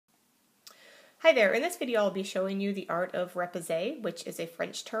Hi there, in this video I'll be showing you the art of repousse, which is a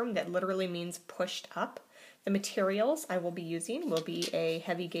French term that literally means pushed up. The materials I will be using will be a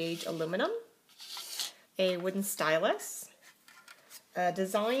heavy gauge aluminum, a wooden stylus, a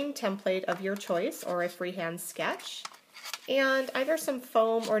design template of your choice or a freehand sketch, and either some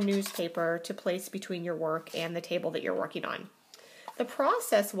foam or newspaper to place between your work and the table that you're working on. The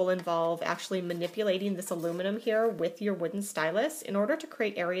process will involve actually manipulating this aluminum here with your wooden stylus in order to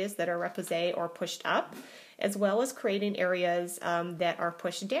create areas that are repousse or pushed up, as well as creating areas that are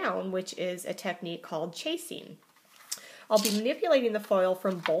pushed down, which is a technique called chasing. I'll be manipulating the foil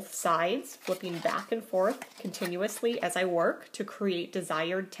from both sides, flipping back and forth continuously as I work to create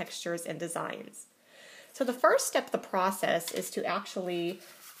desired textures and designs. So the first step of the process is to actually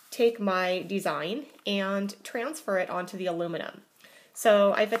take my design and transfer it onto the aluminum.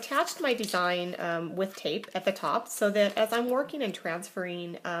 So I've attached my design with tape at the top so that as I'm working and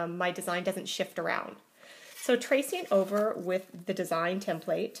transferring, my design doesn't shift around. So tracing over with the design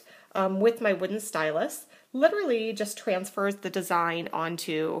template with my wooden stylus literally just transfers the design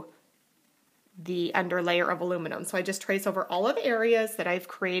onto the underlayer of aluminum. So I just trace over all of the areas that I've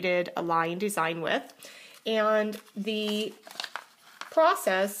created a line design with, and the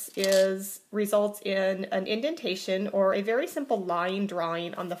process results in an indentation or a very simple line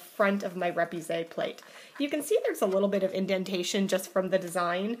drawing on the front of my repousse plate. You can see there's a little bit of indentation just from the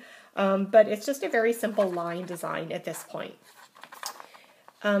design, but it's just a very simple line design at this point.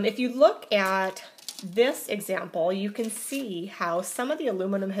 If you look at this example, you can see how some of the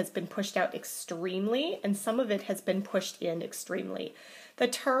aluminum has been pushed out extremely and some of it has been pushed in extremely. The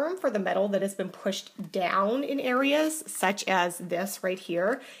term for the metal that has been pushed down in areas, such as this right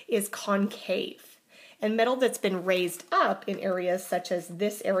here, is concave. And metal that's been raised up in areas such as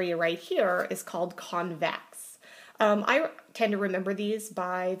this area right here is called convex. I tend to remember these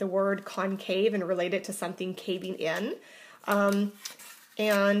by the word concave and relate it to something caving in.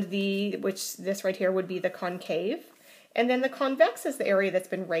 Which this right here would be the concave. And then the convex is the area that's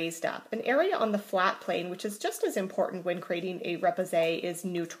been raised up. An area on the flat plane, which is just as important when creating a repousse, is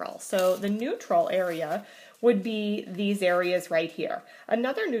neutral. So the neutral area would be these areas right here.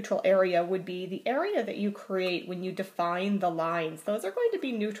 Another neutral area would be the area that you create when you define the lines. Those are going to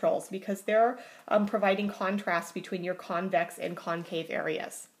be neutrals because they're providing contrast between your convex and concave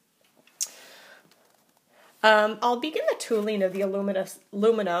areas. I'll begin the tooling of the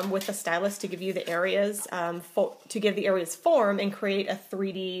aluminum with the stylus to give you the areas, form and create a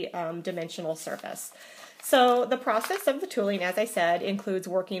 3D dimensional surface. So the process of the tooling, as I said, includes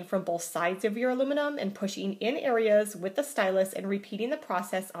working from both sides of your aluminum and pushing in areas with the stylus and repeating the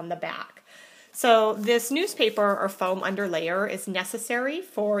process on the back. So this newspaper or foam underlayer is necessary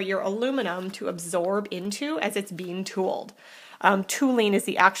for your aluminum to absorb into as it's being tooled. Tooling is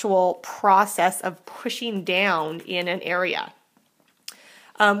the actual process of pushing down in an area.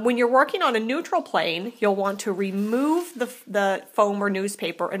 When you're working on a neutral plane, you'll want to remove the foam or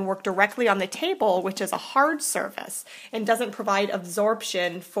newspaper and work directly on the table, which is a hard surface and doesn't provide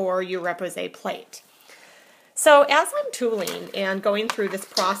absorption for your repousse plate. So as I'm tooling and going through this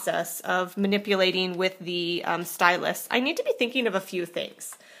process of manipulating with the stylus, I need to be thinking of a few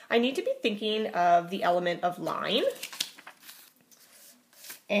things. I need to be thinking of the element of line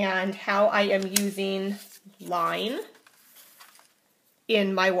and how I am using line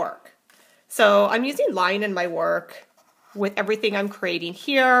in my work. So I'm using line in my work with everything I'm creating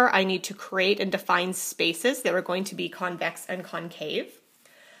here. I need to create and define spaces that are going to be convex and concave.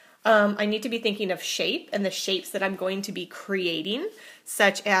 I need to be thinking of shape and the shapes that I'm going to be creating,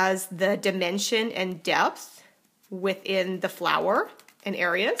 such as the dimension and depth within the flower and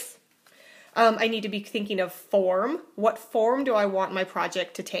areas. I need to be thinking of form. What form do I want my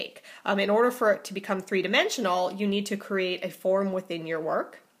project to take? In order for it to become three-dimensional, you need to create a form within your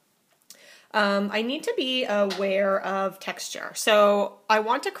work. I need to be aware of texture. So I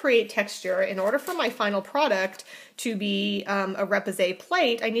want to create texture. In order for my final product to be a repousse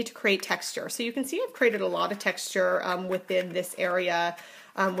plate, I need to create texture. So you can see I've created a lot of texture within this area,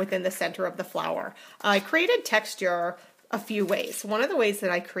 within the center of the flower. I created texture a few ways. One of the ways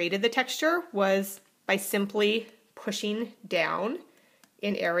that I created the texture was by simply pushing down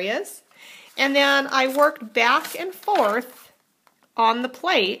in areas. And then I worked back and forth on the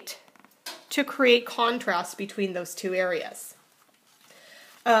plate to create contrast between those two areas.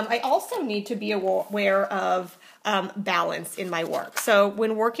 I also need to be aware of balance in my work. So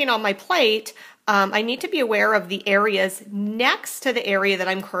when working on my plate, I need to be aware of the areas next to the area that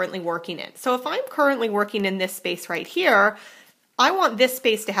I'm currently working in. So if I'm currently working in this space right here, I want this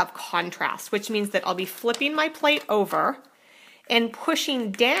space to have contrast, which means that I'll be flipping my plate over and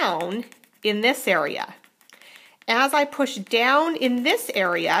pushing down in this area. As I push down in this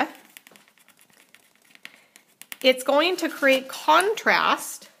area, it's going to create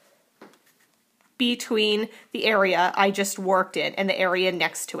contrast between the area I just worked in and the area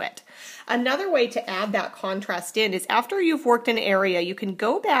next to it. Another way to add that contrast in is after you've worked an area, you can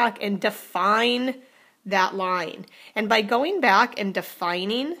go back and define that line. And by going back and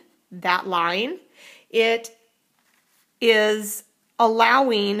defining that line, it is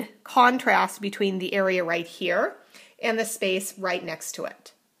allowing contrast between the area right here and the space right next to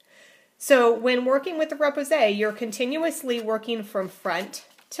it. So when working with the repousse, you're continuously working from front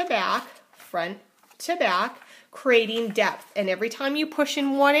to back, creating depth. And every time you push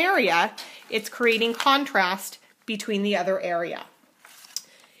in one area, it's creating contrast between the other area.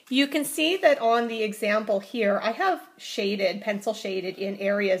 You can see that on the example here, I have shaded, pencil shaded in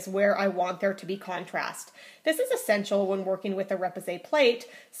areas where I want there to be contrast. This is essential when working with a repousse plate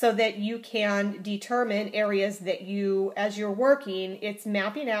so that you can determine areas that you, as you're working, it's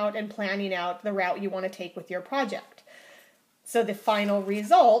mapping out and planning out the route you want to take with your project. So the final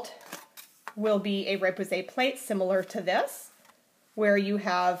result will be a repousse plate similar to this, where you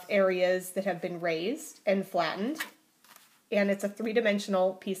have areas that have been raised and flattened, and it's a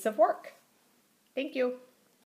three-dimensional piece of work. Thank you.